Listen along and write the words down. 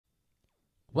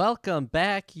Welcome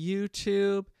back,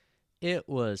 YouTube. It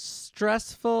was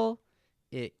stressful.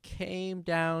 It came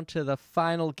down to the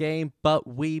final game, but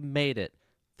we made it.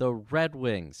 The Red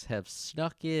Wings have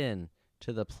snuck in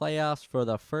to the playoffs for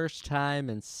the first time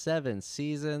in 7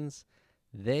 seasons.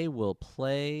 They will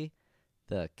play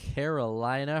the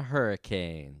Carolina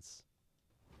Hurricanes.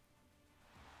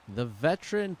 The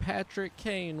veteran Patrick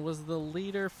Kane was the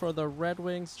leader for the Red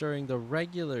Wings during the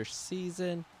regular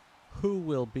season. Who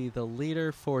will be the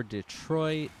leader for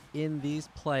Detroit in these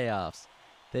playoffs?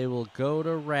 They will go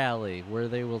to Raleigh, where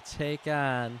they will take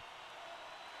on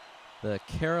the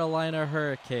Carolina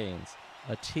Hurricanes,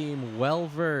 a team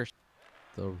well-versed.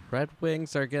 The Red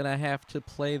Wings are going to have to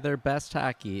play their best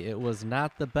hockey. It was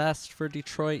not the best for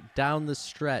Detroit down the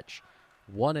stretch.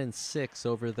 1-6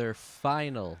 over their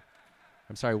final.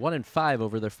 1-5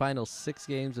 over their final 6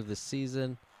 games of the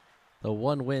season. The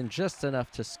one win just enough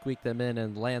to squeak them in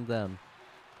and land them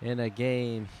in a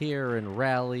game here in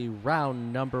Raleigh,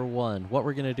 round number 1. What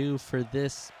we're going to do for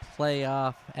this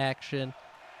playoff action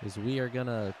is we are going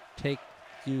to take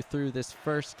you through this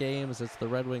first game, as it's the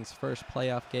Red Wings' first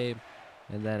playoff game.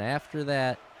 And then after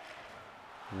that,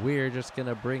 we're just going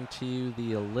to bring to you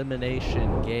the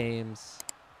elimination games.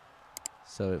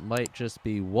 So it might just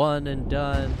be one and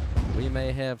done. We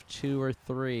may have 2 or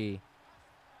 3.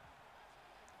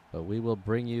 But we will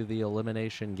bring you the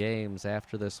elimination games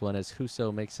after this one, as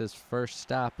Husso makes his first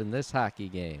stop in this hockey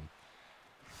game.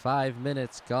 5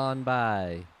 minutes gone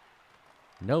by.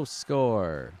 No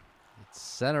score. It's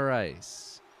center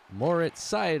ice. Moritz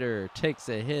Seider takes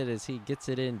a hit as he gets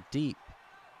it in deep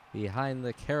behind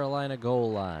the Carolina goal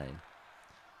line.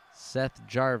 Seth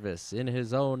Jarvis in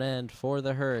his own end for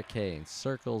the Hurricanes.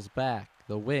 Circles back.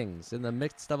 The Wings in the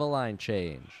midst of a line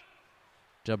change.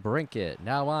 DeBrincat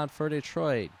now on for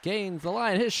Detroit. Gains the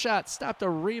line. His shot stopped a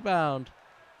rebound.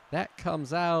 That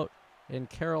comes out, and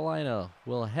Carolina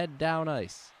will head down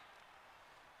ice.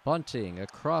 Bunting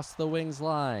across the Wings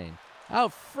line.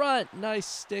 Out front. Nice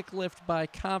stick lift by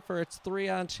Comfer. It's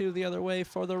 3-on-2 the other way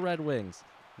for the Red Wings.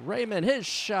 Raymond, his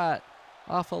shot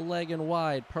off a leg and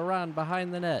wide. Perron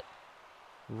behind the net.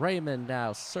 Raymond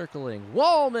now circling.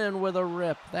 Wallman with a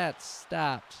rip. That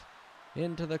stopped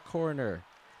into the corner.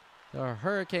 The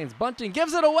Hurricanes. Bunting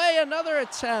gives it away. Another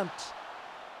attempt.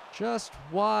 Just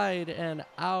wide and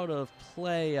out of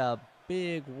play. A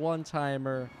big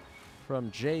one-timer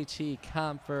from JT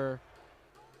Comfer.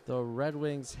 The Red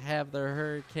Wings have their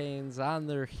Hurricanes on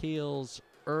their heels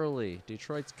early.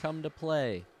 Detroit's come to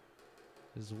play,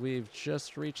 as we've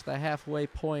just reached the halfway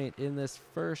point in this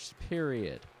first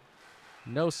period.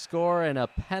 No score and a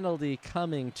penalty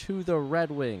coming to the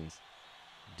Red Wings.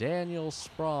 Daniel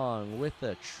Sprong with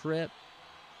a trip.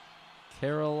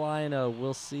 Carolina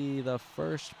will see the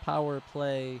first power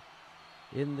play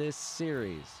in this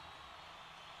series.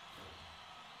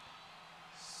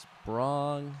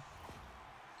 Sprong,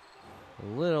 a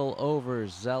little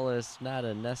overzealous, not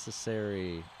a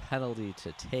necessary penalty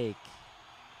to take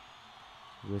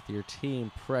with your team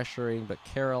pressuring, but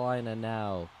Carolina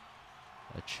now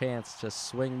a chance to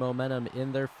swing momentum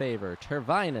in their favor.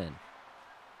 Tervainen.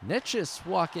 Nitschus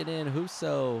walking in.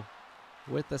 Husso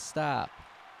with the stop.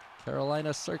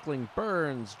 Carolina circling.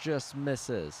 Burns just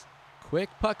misses. Quick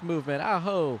puck movement.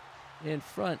 Aho in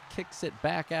front. Kicks it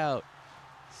back out.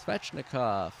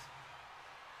 Svechnikov.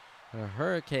 The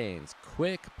Hurricanes.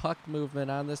 Quick puck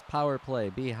movement on this power play.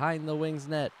 Behind the Wings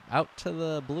net. Out to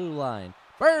the blue line.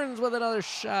 Burns with another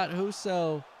shot.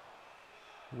 Husso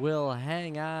will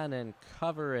hang on and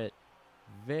cover it.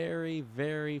 Very,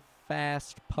 very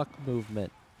fast puck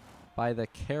movement by the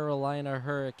Carolina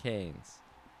Hurricanes.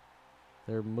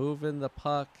 They're moving the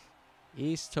puck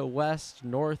east to west,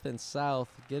 north and south,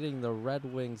 getting the Red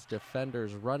Wings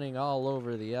defenders running all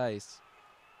over the ice.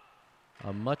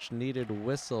 A much needed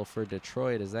whistle for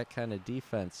Detroit, as that kind of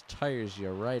defense tires you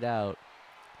right out.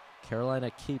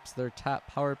 Carolina keeps their top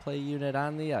power play unit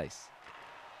on the ice.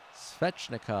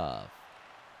 Svechnikov.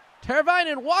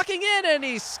 Tervainen walking in, and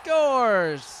he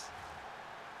scores!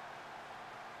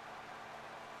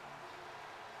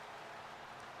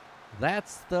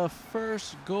 That's the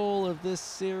first goal of this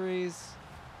series.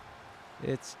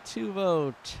 It's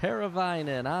Teuvo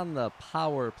Teravainen on the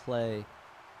power play.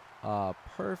 A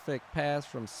perfect pass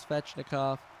from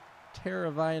Svechnikov.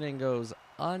 Teravainen goes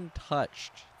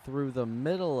untouched through the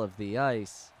middle of the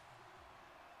ice.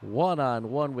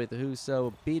 One-on-one with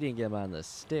Husso, beating him on the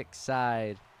stick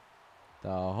side. The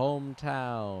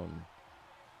hometown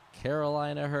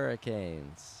Carolina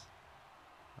Hurricanes.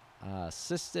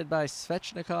 Assisted by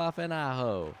Svechnikov and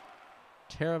Aho.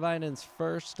 Teravainen's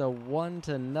first, a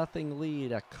 1-0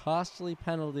 lead, a costly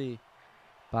penalty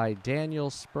by Daniel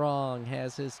Sprong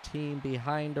has his team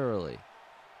behind early.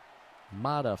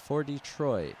 Mata for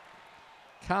Detroit.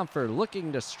 Comfort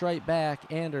looking to strike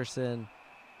back. Anderson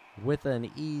with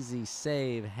an easy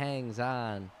save hangs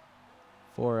on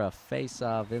for a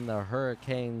face-off in the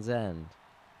Hurricanes' end.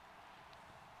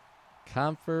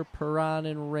 Comfort, Perron,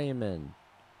 and Raymond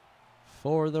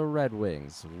for the Red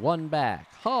Wings. One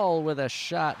back. Hall with a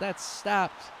shot. That's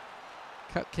stopped.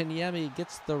 Kotkaniemi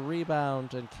gets the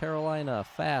rebound, and Carolina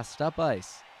fast up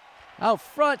ice. Out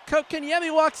front,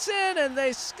 Kotkaniemi walks in, and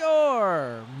they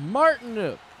score.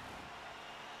 Martinuk.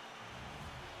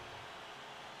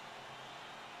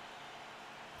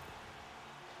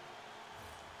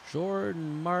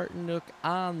 Jordan Martinuk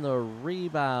on the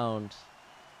rebound.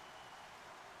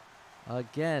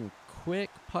 Again, quick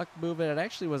puck movement. It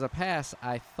actually was a pass.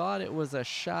 I thought it was a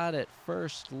shot at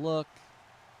first look.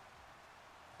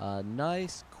 A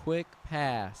nice quick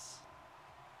pass.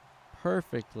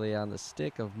 Perfectly on the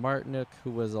stick of Martinuk,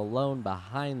 who was alone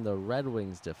behind the Red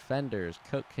Wings defenders.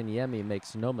 Kotkaniemi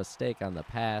makes no mistake on the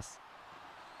pass.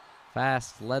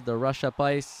 Fast led the rush up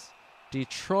ice.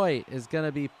 Detroit is going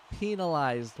to be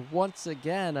penalized once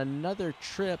again. Another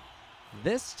trip.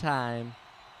 This time,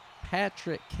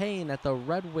 Patrick Kane at the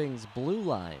Red Wings blue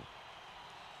line.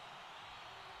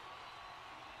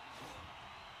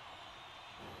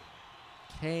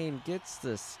 Kane gets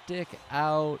the stick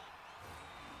out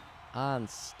on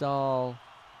Stahl.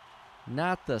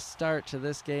 Not the start to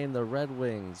this game the Red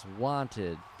Wings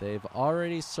wanted. They've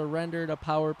already surrendered a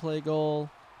power play goal.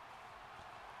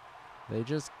 They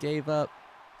just gave up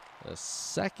a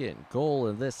second goal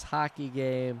in this hockey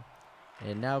game.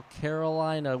 And now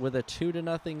Carolina with a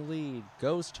 2-0 lead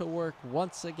goes to work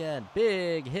once again.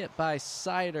 Big hit by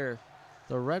Seider.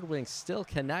 The Red Wings still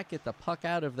cannot get the puck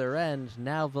out of their end.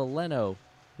 Now Veleno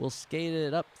will skate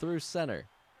it up through center.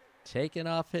 Taken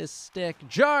off his stick.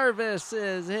 Jarvis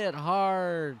is hit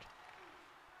hard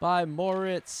by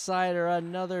Moritz Seider.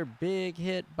 Another big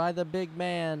hit by the big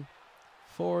man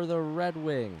for the Red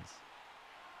Wings.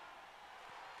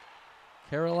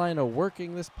 Carolina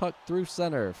working this puck through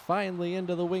center. Finally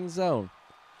into the wing zone.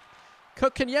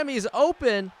 Kotkaniemi's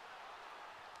open.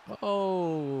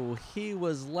 Oh, he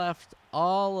was left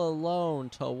all alone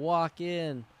to walk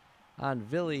in on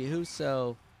Ville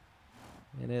Husso.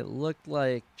 And it looked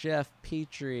like Jeff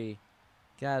Petrie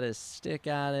got his stick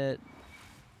on it.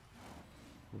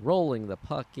 Rolling the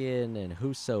puck in, and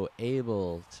Husso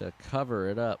able to cover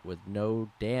it up with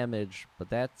no damage. But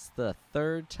that's the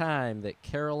third time that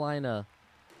Carolina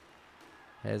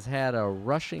has had a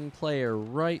rushing player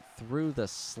right through the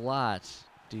slot.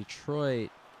 Detroit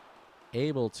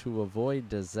able to avoid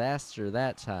disaster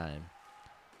that time.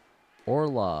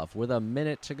 Orlov with a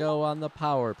minute to go on the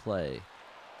power play.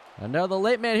 Another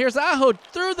late man. Here's Aho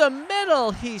through the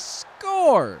middle. He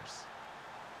scores.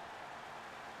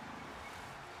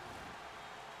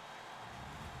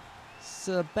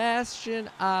 Sebastian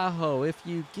Aho. If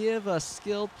you give a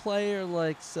skilled player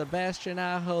like Sebastian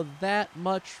Aho that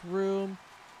much room,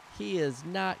 he is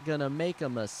not going to make a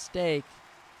mistake,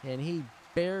 and he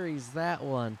buries that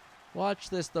one. Watch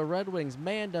this, the Red Wings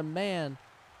man-to-man,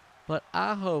 but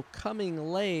Aho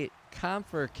coming late.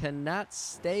 Comfer cannot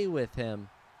stay with him,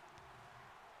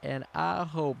 and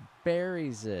Aho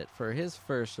buries it for his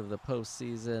first of the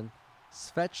postseason.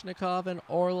 Svechnikov and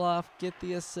Orlov get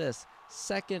the assist.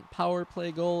 Second power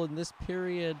play goal in this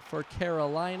period for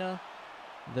Carolina.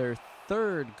 Their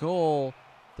third goal.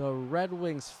 The Red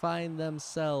Wings find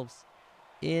themselves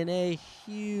in a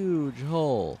huge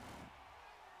hole.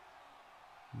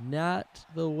 Not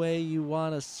the way you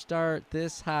want to start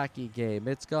this hockey game.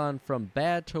 It's gone from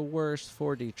bad to worse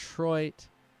for Detroit.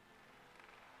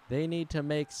 They need to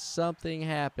make something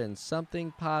happen,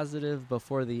 something positive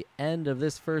before the end of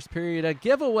this first period. A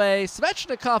giveaway.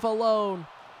 Svechnikov alone.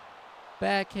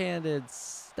 Backhanded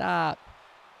stop.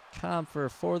 Comfer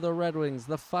for the Red Wings.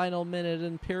 The final minute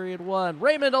in period one.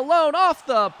 Raymond alone off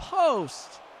the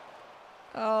post.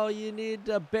 Oh, you need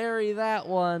to bury that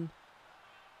one.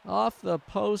 Off the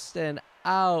post and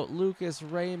out. Lucas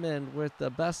Raymond with the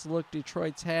best look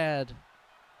Detroit's had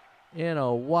in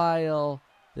a while.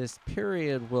 This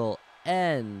period will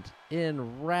end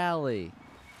in rally.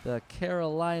 The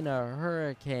Carolina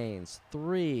Hurricanes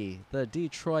 3. The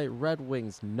Detroit Red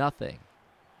Wings nothing.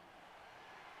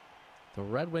 The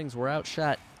Red Wings were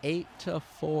outshot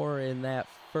 8-4 in that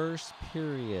first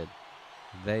period.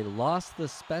 They lost the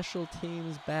special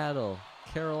teams battle.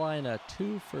 Carolina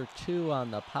 2 for 2 on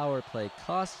the power play.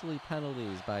 Costly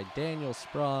penalties by Daniel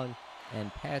Sprong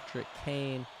and Patrick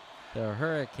Kane. The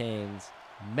Hurricanes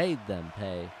made them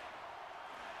pay.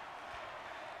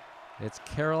 It's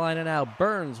Carolina now.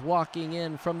 Burns walking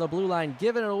in from the blue line,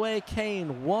 giving it away.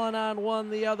 Kane one-on-one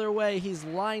the other way. He's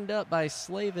lined up by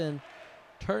Slavin.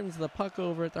 Turns the puck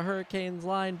over at the Hurricanes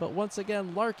line, but once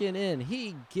again, Larkin in.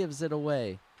 He gives it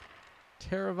away.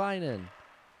 Teravainen.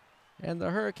 And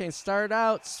the Hurricanes start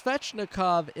out.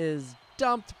 Svechnikov is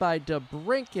dumped by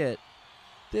DeBrincat.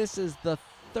 This is the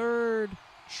third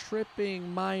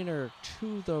tripping minor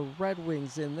to the Red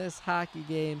Wings in this hockey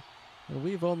game, and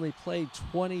we've only played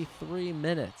 23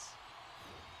 minutes.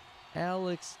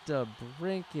 Alex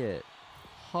DeBrincat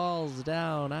hauls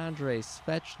down Andrei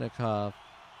Svechnikov,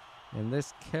 and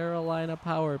this Carolina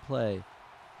power play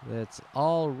that's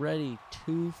already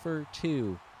 2 for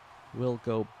 2 will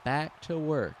go back to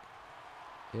work.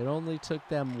 It only took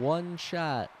them one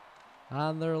shot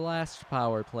on their last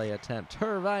power play attempt.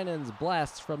 Teravainen's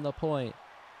blast from the point.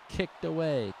 Kicked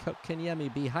away.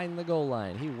 Kotkaniemi behind the goal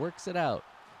line. He works it out.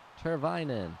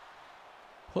 Teravainen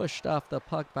pushed off the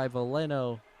puck by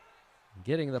Veleno,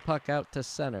 getting the puck out to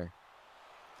center.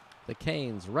 The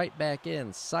Canes right back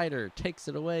in. Sider takes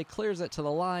it away, clears it to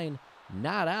the line.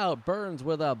 Not out. Burns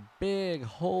with a big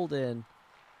hold in.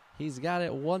 He's got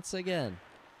it once again.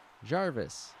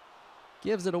 Jarvis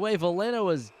gives it away.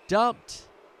 Veleno is dumped.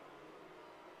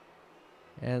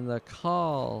 And the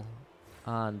call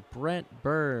on Brent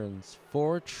Burns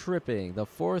for tripping. The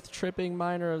fourth tripping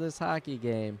minor of this hockey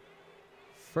game.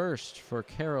 First for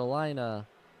Carolina.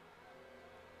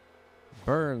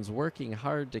 Burns working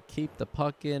hard to keep the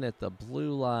puck in at the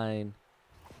blue line.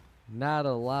 Not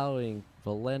allowing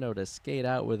Veleno to skate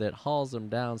out with it. Hauls him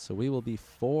down. So we will be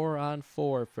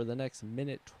 4-on-4 for the next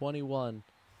minute 21.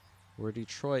 Where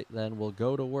Detroit then will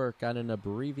go to work on an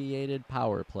abbreviated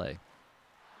power play.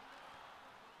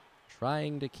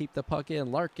 Trying to keep the puck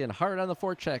in. Larkin hard on the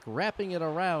forecheck. Wrapping it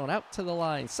around. Out to the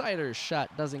line. Sider's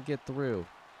shot doesn't get through.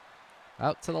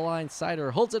 Out to the line.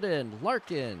 Sider holds it in.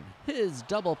 Larkin. His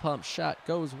double pump shot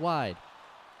goes wide.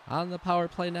 On the power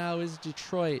play now is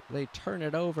Detroit. They turn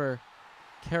it over.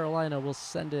 Carolina will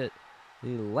send it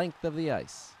the length of the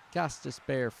ice.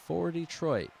 Gostisbehere for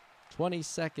Detroit. 20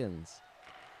 seconds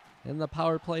in the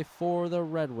power play for the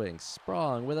Red Wings.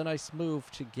 Sprong with a nice move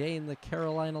to gain the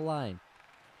Carolina line.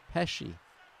 Pesce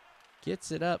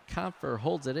gets it up. Comfer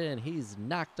holds it in. He's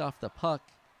knocked off the puck.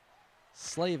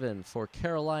 Slavin for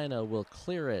Carolina will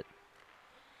clear it.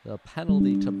 The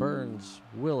penalty to Burns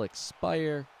will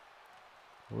expire.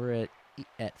 We're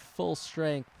at full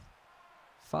strength.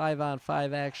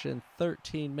 5-on-5 action.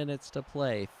 13 minutes to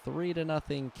play.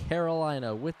 3-0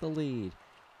 Carolina with the lead.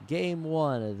 Game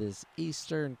 1 of this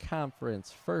Eastern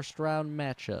Conference first round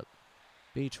matchup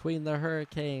between the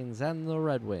Hurricanes and the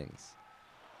Red Wings.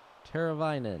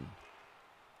 Teravainen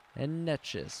and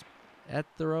Netchis at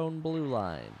their own blue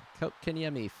line.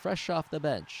 Kotkaniemi fresh off the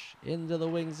bench into the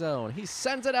wing zone. He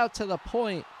sends it out to the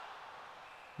point.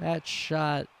 That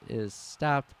shot is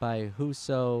stopped by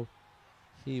Husso.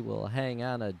 He will hang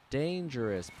on. A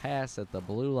dangerous pass at the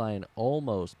blue line,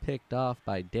 almost picked off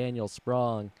by Daniel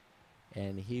Sprong,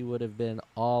 and he would have been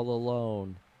all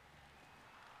alone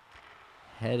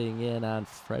heading in on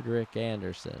Frederik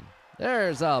Andersen.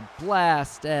 There's a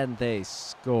blast, and they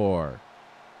score.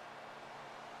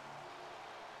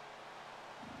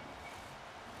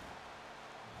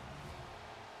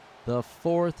 The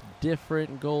fourth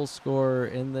different goal scorer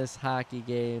in this hockey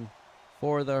game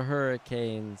for the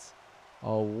Hurricanes.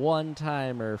 A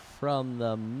one-timer from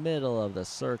the middle of the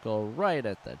circle, right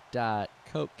at the dot.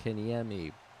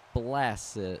 Kotkaniemi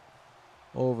blasts it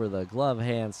over the glove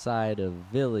hand side of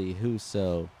Ville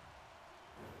Husso,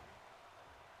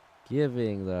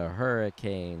 giving the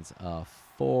Hurricanes a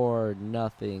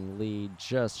 4-0 lead,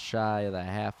 just shy of the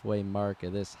halfway mark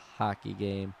of this hockey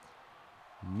game.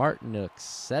 Martinook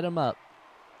set him up.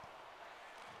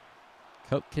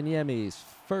 Kotkaniemi's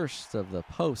first of the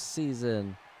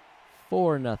postseason.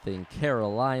 4-0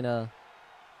 Carolina.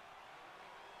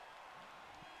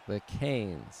 The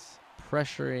Canes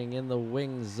pressuring in the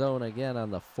wing zone again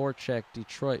on the forecheck.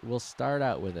 Detroit will start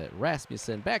out with it.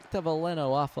 Rasmussen back to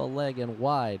Veleno off a leg and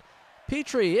wide.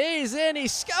 Petrie, he's in, he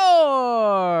scores!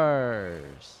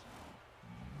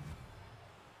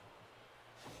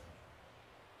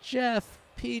 Jeff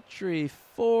Petrie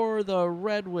for the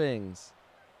Red Wings.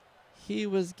 He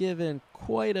was given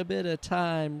quite a bit of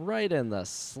time right in the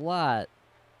slot,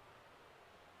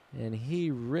 and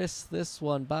he risked this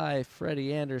one by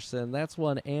Freddie Andersen. That's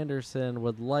one Andersen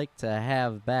would like to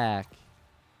have back.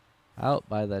 Out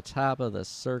by the top of the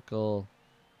circle.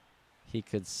 He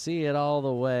could see it all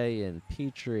the way, and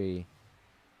Petrie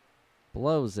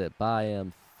blows it by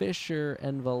him. Fisher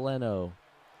and Veleno.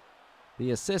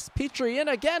 The assist. Petrie in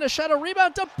again. A shot, a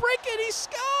rebound to break it. He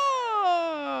scores!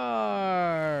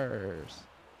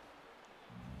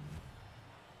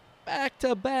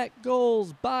 Back-to-back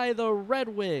goals by the Red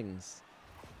Wings.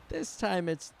 This time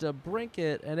it's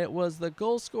DeBrincat, and it was the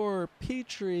goal scorer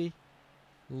Petrie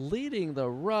leading the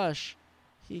rush.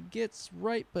 He gets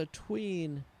right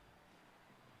between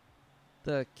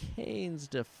the Canes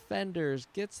defenders,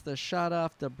 gets the shot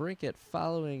off DeBrincat,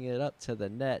 following it up to the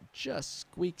net, just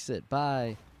squeaks it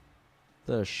by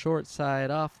the short side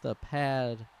off the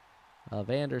pad of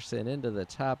Anderson into the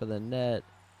top of the net.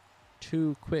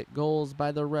 2 quick goals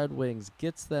by the Red Wings,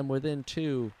 gets them within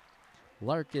 2.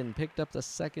 Larkin picked up the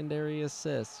secondary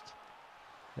assist.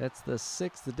 That's the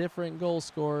 6th different goal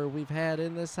scorer we've had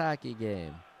in this hockey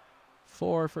game.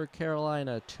 4 for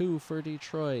Carolina, 2 for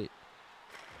Detroit.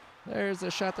 There's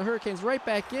a shot. The Hurricanes right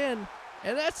back in,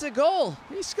 and that's a goal.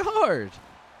 He scored.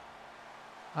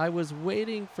 I was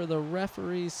waiting for the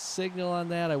referee's signal on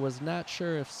that. I was not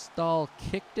sure if Stahl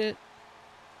kicked it.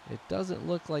 It doesn't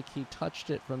look like he touched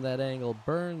it from that angle.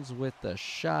 Burns with the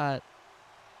shot.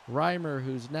 Reimer,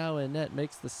 who's now in net,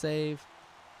 makes the save.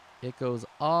 It goes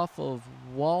off of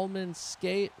Wallman's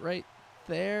skate right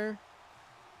there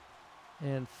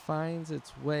and finds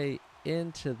its way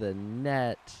into the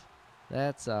net.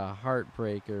 That's a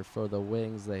heartbreaker for the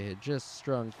Wings. They had just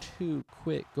strung 2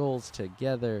 quick goals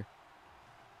together.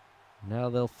 Now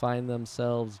they'll find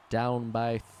themselves down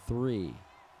by 3.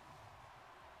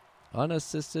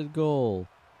 Unassisted goal,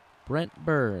 Brent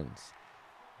Burns,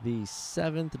 the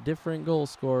 7th different goal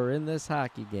scorer in this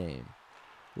hockey game.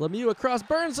 Lemieux across,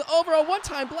 Burns over a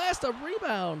one-time blast, a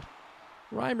rebound.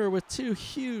 Reimer with 2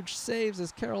 huge saves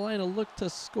as Carolina looked to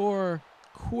score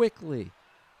quickly.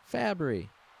 Fabry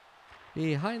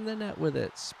behind the net with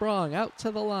it. Sprong out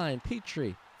to the line.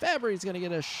 Petrie. Fabry's going to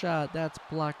get a shot. That's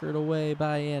blockered away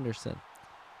by Anderson.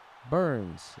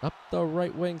 Burns up the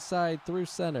right wing side through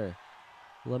center.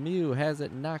 Lemieux has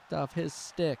it knocked off his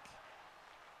stick.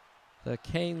 The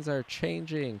Canes are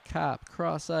changing. Kopp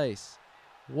cross ice.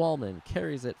 Wallman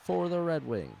carries it for the Red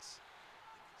Wings.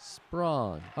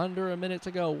 Sprong under a minute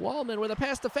to go. Wallman with a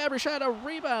pass to Fabry. Shot, a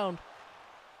rebound.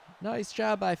 Nice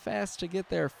job by Fast to get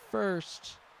there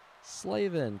first.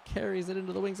 Slavin carries it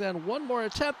into the Wings end. One more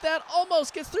attempt. That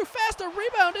almost gets through. Fast, a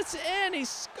rebound. It's in. He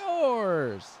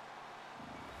scores.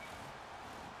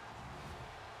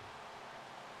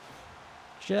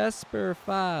 Jesper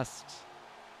Fast,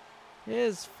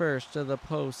 his first of the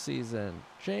postseason.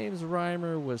 James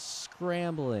Reimer was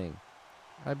scrambling.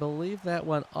 I believe that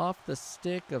went off the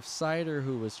stick of Sider,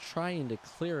 who was trying to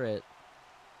clear it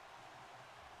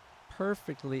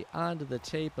perfectly onto the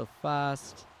tape of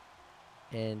Fast.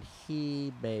 And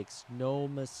he makes no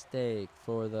mistake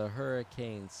for the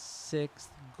Hurricanes' 6th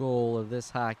goal of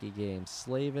this hockey game.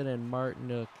 Slavin and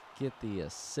Martinook get the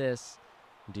assist.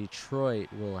 Detroit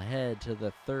will head to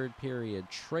the 3rd period,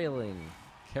 trailing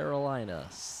Carolina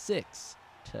 6-2.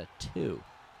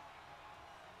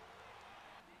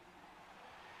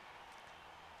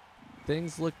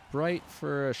 Things looked bright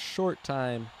for a short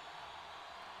time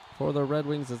for the Red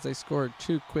Wings as they scored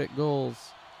 2 quick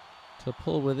goals to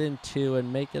pull within 2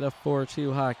 and make it a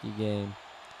 4-2 hockey game.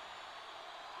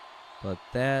 But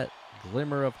that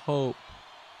glimmer of hope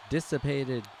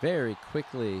dissipated very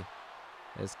quickly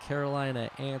as Carolina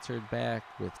answered back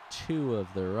with 2 of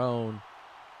their own,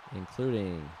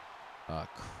 including a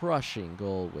crushing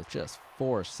goal with just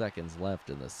 4 seconds left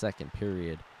in the 2nd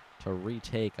period to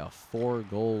retake a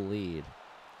 4-goal lead.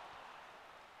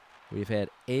 We've had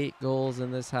 8 goals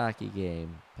in this hockey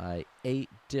game by 8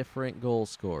 different goal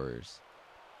scorers.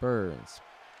 Burns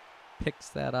picks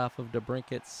that off of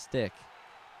DeBrincat's stick.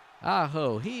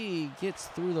 Aho, he gets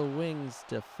through the Wings'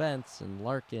 defense, and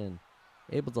Larkin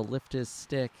able to lift his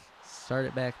stick, start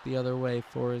it back the other way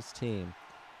for his team.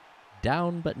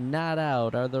 Down but not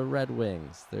out are the Red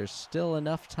Wings. There's still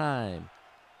enough time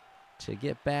to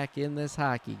get back in this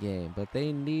hockey game, but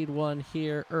they need one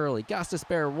here early.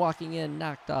 Gostisbehere walking in,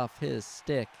 knocked off his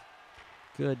stick.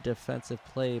 Good defensive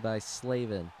play by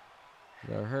Slavin.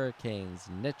 The Hurricanes,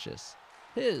 Nitschus.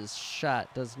 His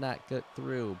shot does not get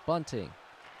through. Bunting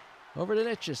over to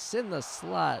Nitschus in the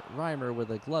slot. Reimer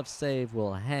with a glove save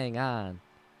will hang on,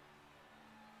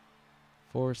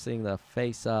 forcing the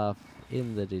face-off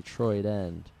in the Detroit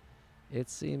end. It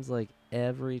seems like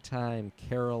every time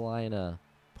Carolina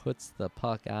puts the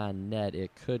puck on net,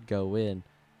 it could go in.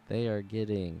 They are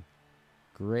getting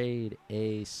grade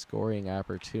A scoring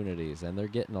opportunities, and they're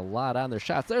getting a lot on their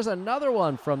shots. There's another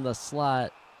one from the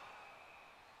slot.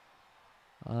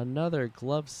 Another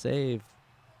glove save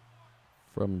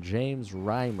from James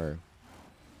Reimer.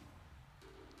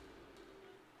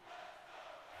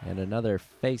 And another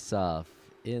face-off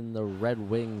in the Red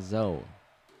Wing zone.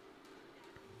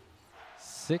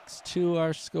 6-2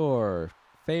 our score.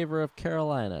 favor of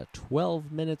Carolina.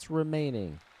 12 minutes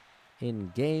remaining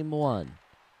in game one.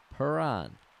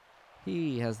 Perron,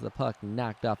 he has the puck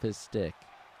knocked off his stick.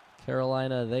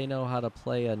 Carolina, they know how to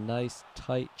play a nice,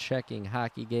 tight, checking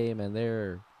hockey game, and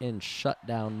they're in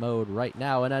shutdown mode right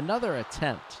now. And another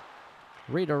attempt.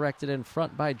 Redirected in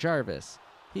front by Jarvis.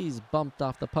 He's bumped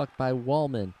off the puck by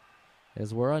Wallman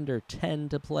as we're under 10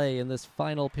 to play in this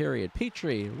final period.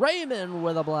 Petrie, Raymond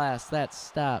with a blast. That's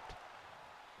stopped.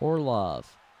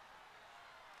 Orlov.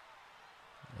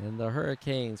 And the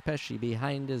Hurricanes, Pesci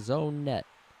behind his own net.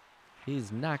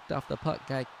 He's knocked off the puck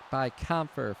by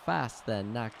Comfer. Fast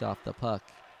then knocked off the puck.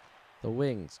 The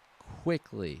Wings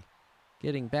quickly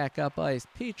getting back up ice.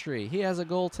 Petrie, he has a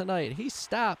goal tonight. He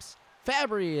stops.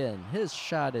 Fabrian, his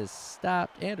shot is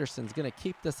stopped. Anderson's going to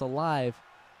keep this alive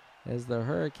as the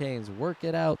Hurricanes work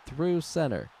it out through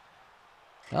center.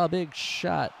 A big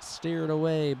shot steered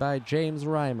away by James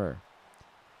Reimer.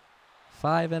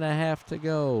 5.5 to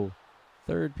go.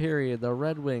 Third period, the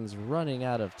Red Wings running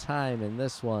out of time in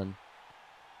this one.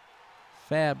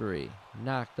 Fabry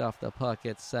knocked off the puck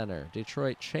at center.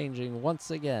 Detroit changing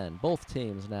once again. Both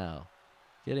teams now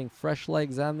getting fresh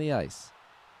legs on the ice.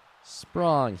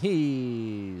 Sprong,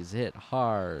 he's hit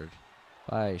hard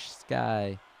by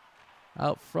Sky.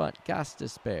 Out front,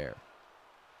 Gostisbehere.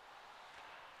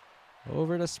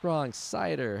 Over to Sprong.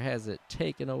 Sider has it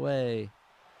taken away.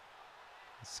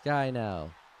 Sky now.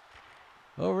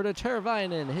 Over to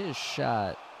Teravainen. His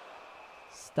shot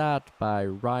stopped by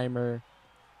Reimer.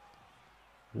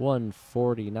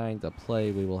 1:49 to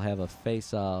play. We will have a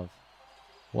face-off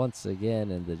once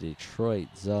again in the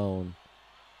Detroit zone.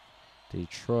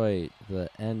 Detroit, the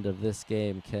end of this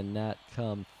game cannot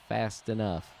come fast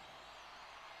enough.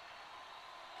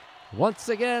 Once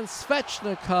again,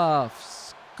 Svechnikov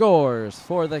scores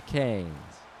for the Canes.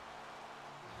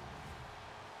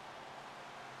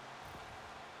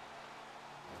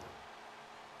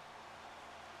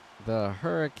 The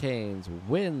Hurricanes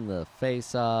win the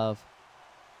face-off.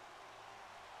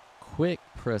 Quick,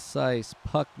 precise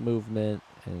puck movement,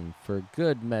 and for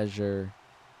good measure,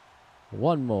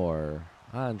 one more,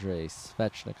 Andrei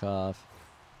Svechnikov.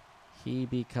 He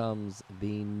becomes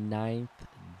the 9th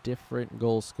different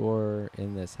goal scorer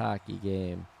in this hockey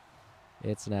game.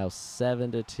 It's now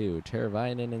 7-2.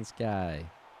 Teravainen and Sky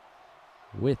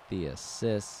with the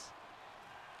assists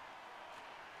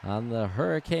on the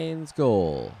Hurricanes'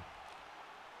 goal.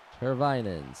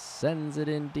 Teravainen sends it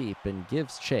in deep and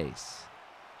gives chase.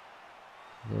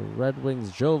 The Red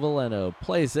Wings' Joe Veleno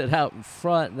plays it out in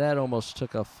front. That almost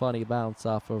took a funny bounce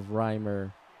off of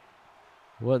Reimer.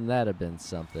 Wouldn't that have been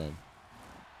something?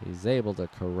 He's able to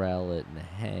corral it and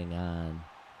hang on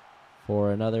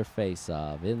for another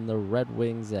face-off in the Red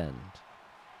Wings' end.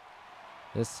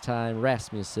 This time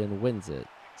Rasmussen wins it.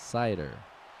 Sider.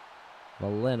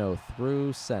 Veleno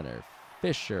through center.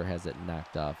 Fisher has it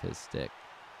knocked off his stick.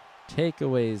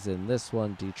 Takeaways in this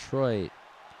one, Detroit.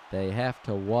 They have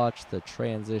to watch the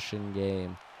transition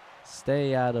game.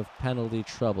 Stay out of penalty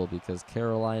trouble because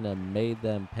Carolina made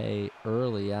them pay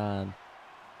early on.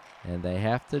 And they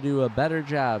have to do a better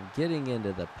job getting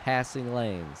into the passing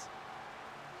lanes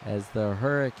as the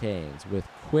Hurricanes, with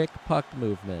quick puck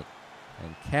movement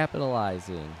and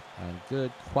capitalizing on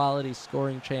good quality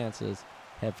scoring chances,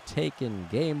 have taken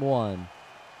game one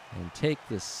and take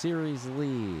the series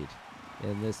lead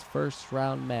in this first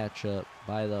round matchup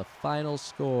by the final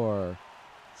score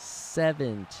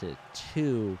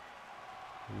 7-2.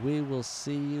 We will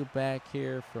see you back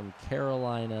here from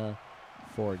Carolina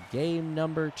for game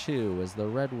number 2 as the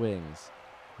Red Wings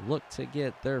look to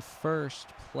get their first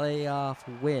playoff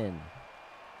win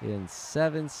in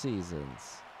 7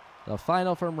 seasons. The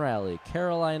final from Raleigh,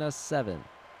 Carolina 7,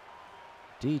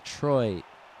 Detroit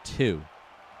 2.